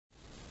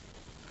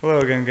Hello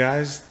again,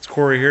 guys. It's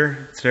Corey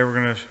here. Today we're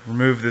going to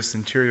remove this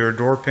interior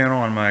door panel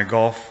on my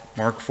Golf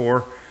Mark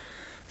IV.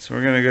 So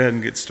we're going to go ahead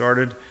and get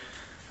started.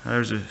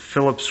 There's a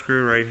Phillips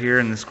screw right here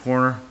in this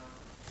corner.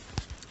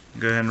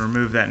 Go ahead and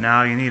remove that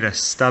now. You need a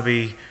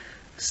stubby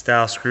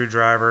style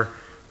screwdriver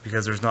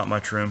because there's not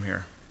much room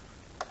here.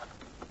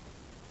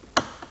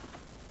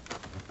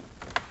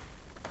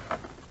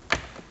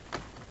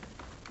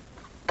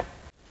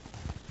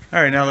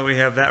 Alright, now that we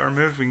have that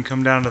removed, we can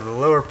come down to the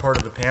lower part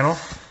of the panel.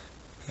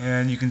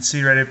 And you can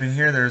see right up in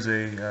here there's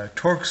a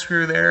torque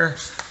screw there.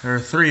 There are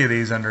 3 of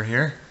these under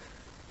here.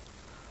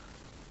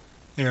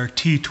 They are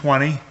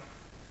T20.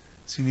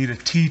 So you need a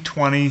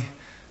T20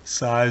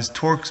 size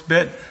Torx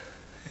bit,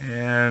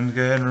 and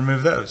go ahead and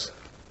remove those.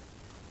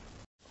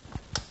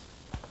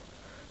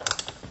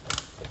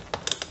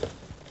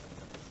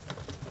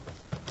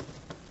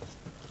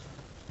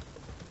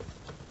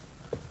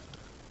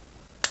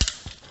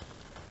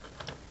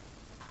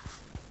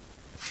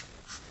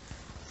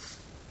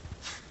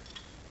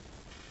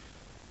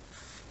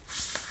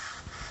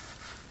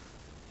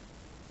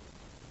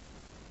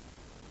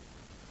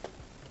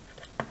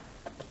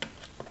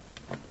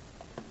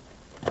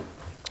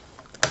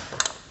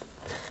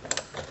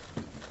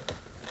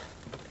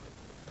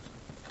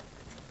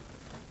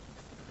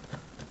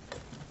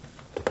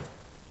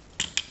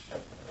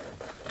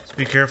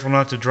 Be careful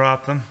not to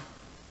drop them.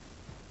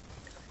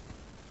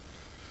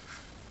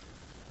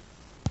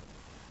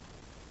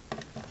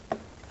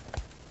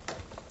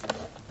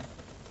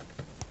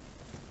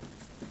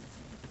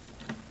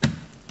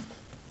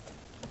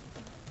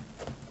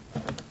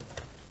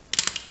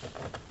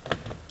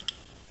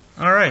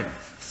 Alright,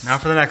 now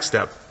for the next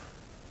step.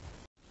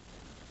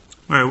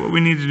 Alright, what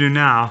we need to do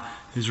now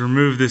is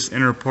remove this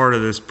inner part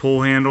of this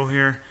pull handle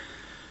here.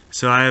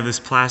 So I have this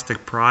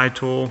plastic pry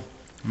tool.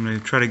 I'm going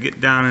to try to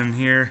get down in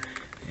here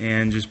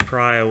and just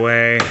pry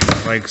away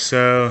like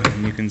so,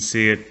 and you can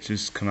see it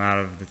just come out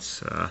of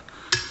its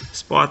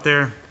spot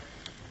there,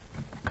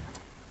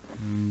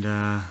 and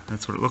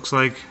that's what it looks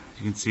like.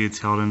 You can see it's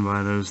held in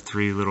by those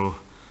 3 little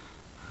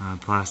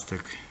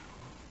plastic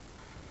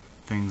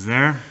things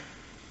there.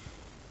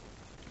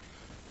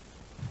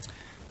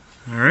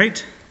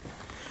 Alright,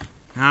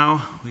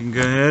 now we can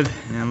go ahead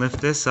and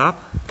lift this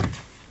up.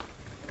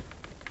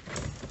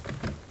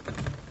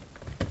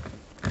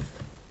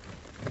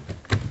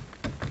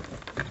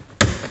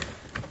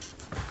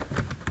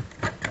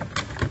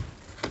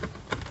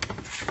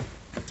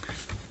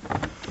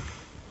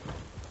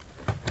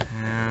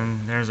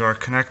 And there's our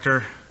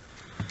connector.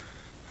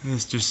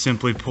 This just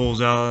simply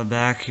pulls out of the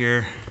back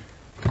here.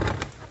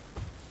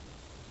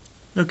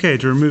 Okay,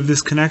 to remove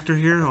this connector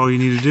here, all you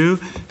need to do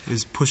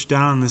is push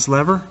down this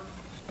lever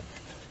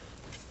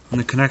on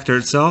the connector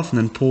itself and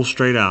then pull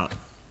straight out,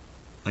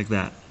 like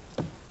that.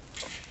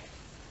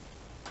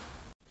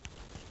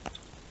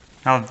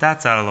 Now that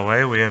that's out of the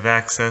way, we have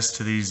access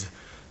to these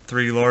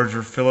 3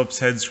 larger Phillips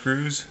head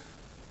screws.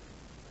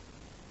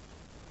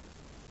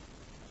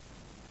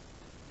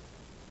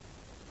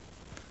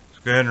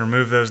 Go ahead and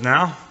remove those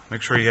now.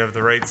 Make sure you have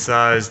the right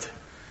sized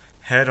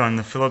head on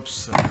the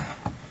Phillips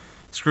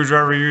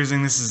screwdriver you're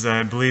using. This is,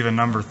 I believe, a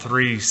number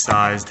 3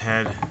 sized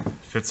head.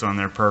 Fits on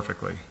there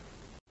perfectly.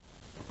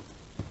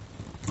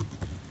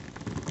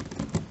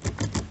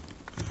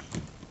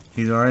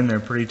 These are in there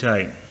pretty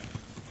tight.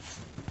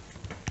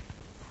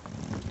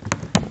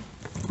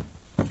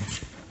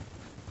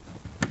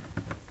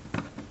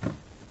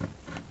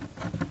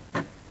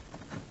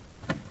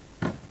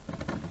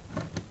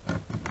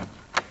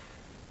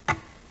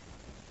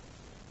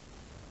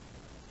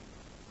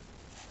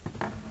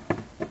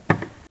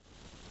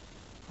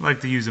 I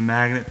like to use a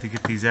magnet to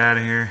get these out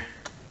of here,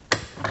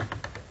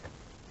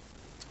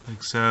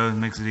 like so. It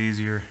makes it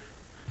easier.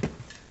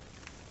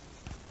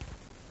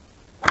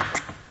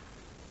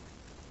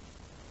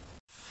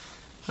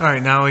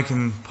 Alright, now we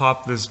can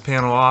pop this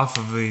panel off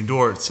of the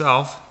door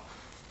itself.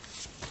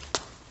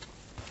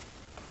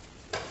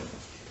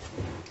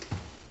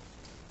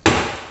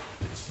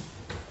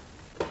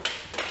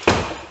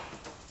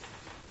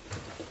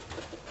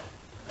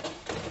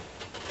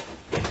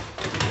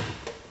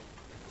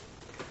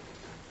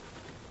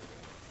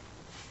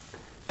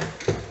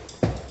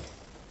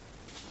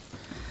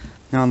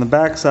 Now on the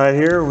back side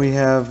here we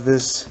have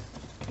this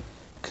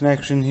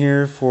connection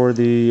here for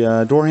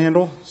the door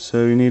handle,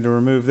 so you need to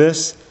remove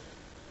this.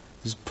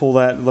 Just pull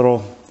that little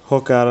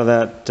hook out of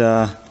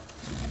that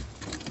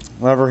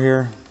lever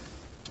here,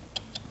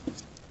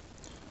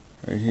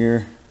 right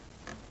here,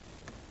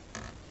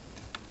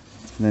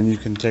 and then you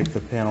can take the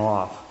panel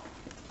off.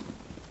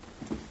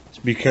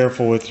 Just be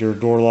careful with your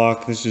door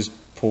lock. This just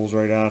pulls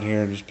right out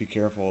here, just be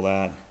careful of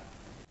that.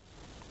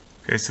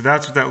 Okay, so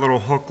that's what that little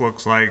hook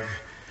looks like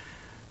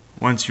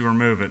once you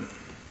remove it.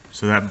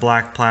 So that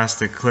black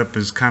plastic clip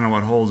is kind of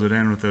what holds it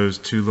in with those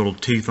 2 little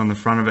teeth on the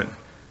front of it.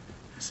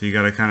 So you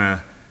got to kind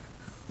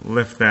of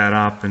lift that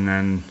up and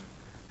then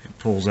it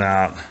pulls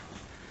out.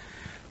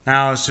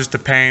 Now it's just a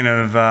pain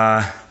of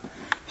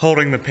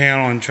holding the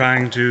panel and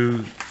trying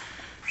to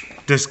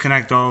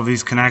disconnect all of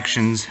these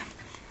connections.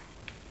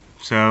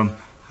 So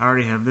I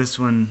already have this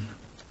one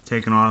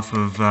taken off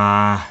of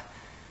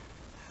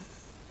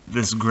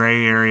this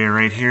gray area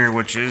right here,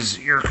 which is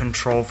your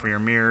control for your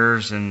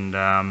mirrors. And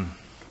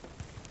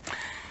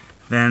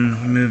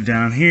then we move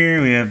down here,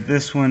 we have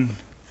this one,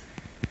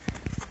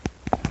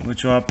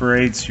 which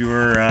operates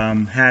your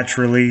hatch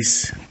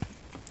release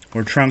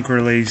or trunk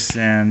release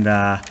and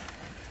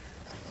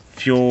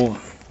fuel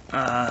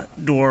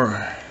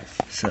door.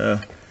 So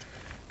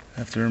I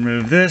have to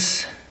remove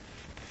this.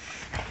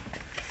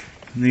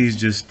 These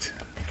just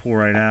pull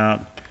right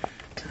out.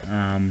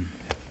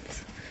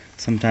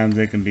 Sometimes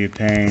they can be a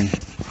pain,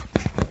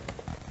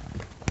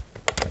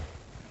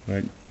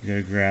 but you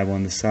gotta grab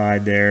on the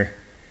side there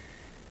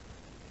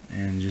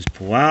and just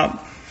pull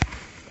out.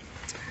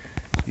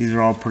 These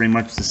are all pretty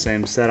much the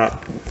same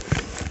setup.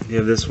 You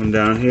have this one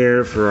down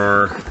here for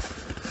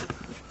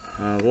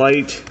our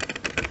light.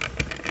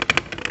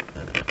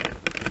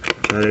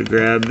 Try to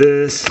grab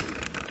this.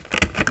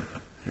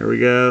 There we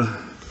go.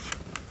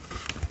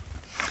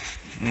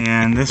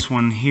 And this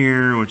one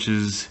here, which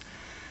is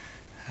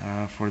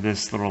for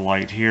this little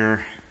light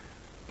here.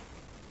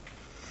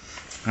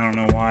 I don't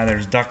know why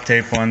there's duct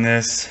tape on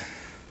this,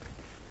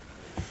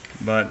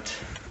 but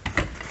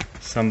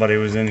somebody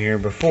was in here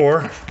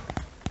before.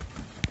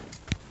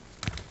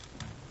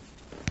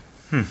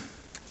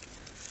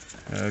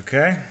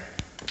 Okay.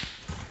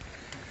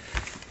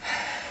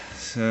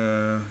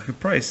 So I could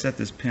probably set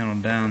this panel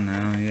down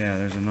now. Yeah,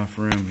 there's enough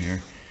room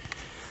here.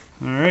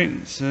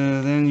 Alright, so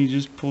then you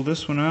just pull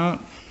this one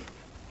out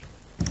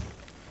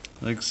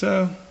like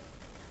so.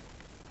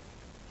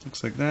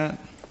 Looks like that.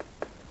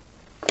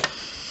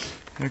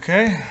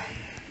 Okay,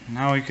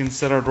 now we can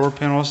set our door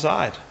panel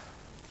aside.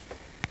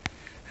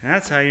 And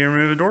that's how you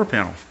remove a door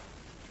panel.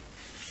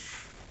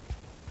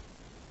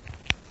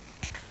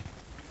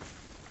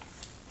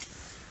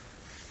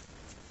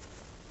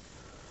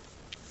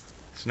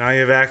 So now you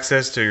have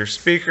access to your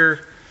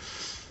speaker,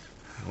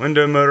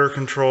 window motor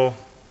control,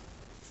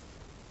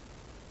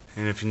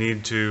 and if you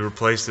need to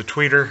replace the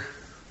tweeter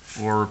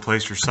or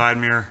replace your side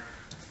mirror,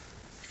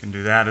 you can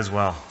do that as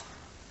well.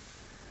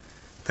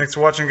 Thanks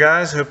for watching,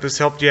 guys. Hope this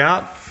helped you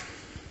out.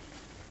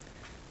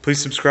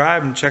 Please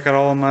subscribe and check out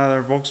all of my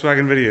other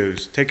Volkswagen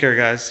videos. Take care,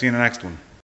 guys. See you in the next one.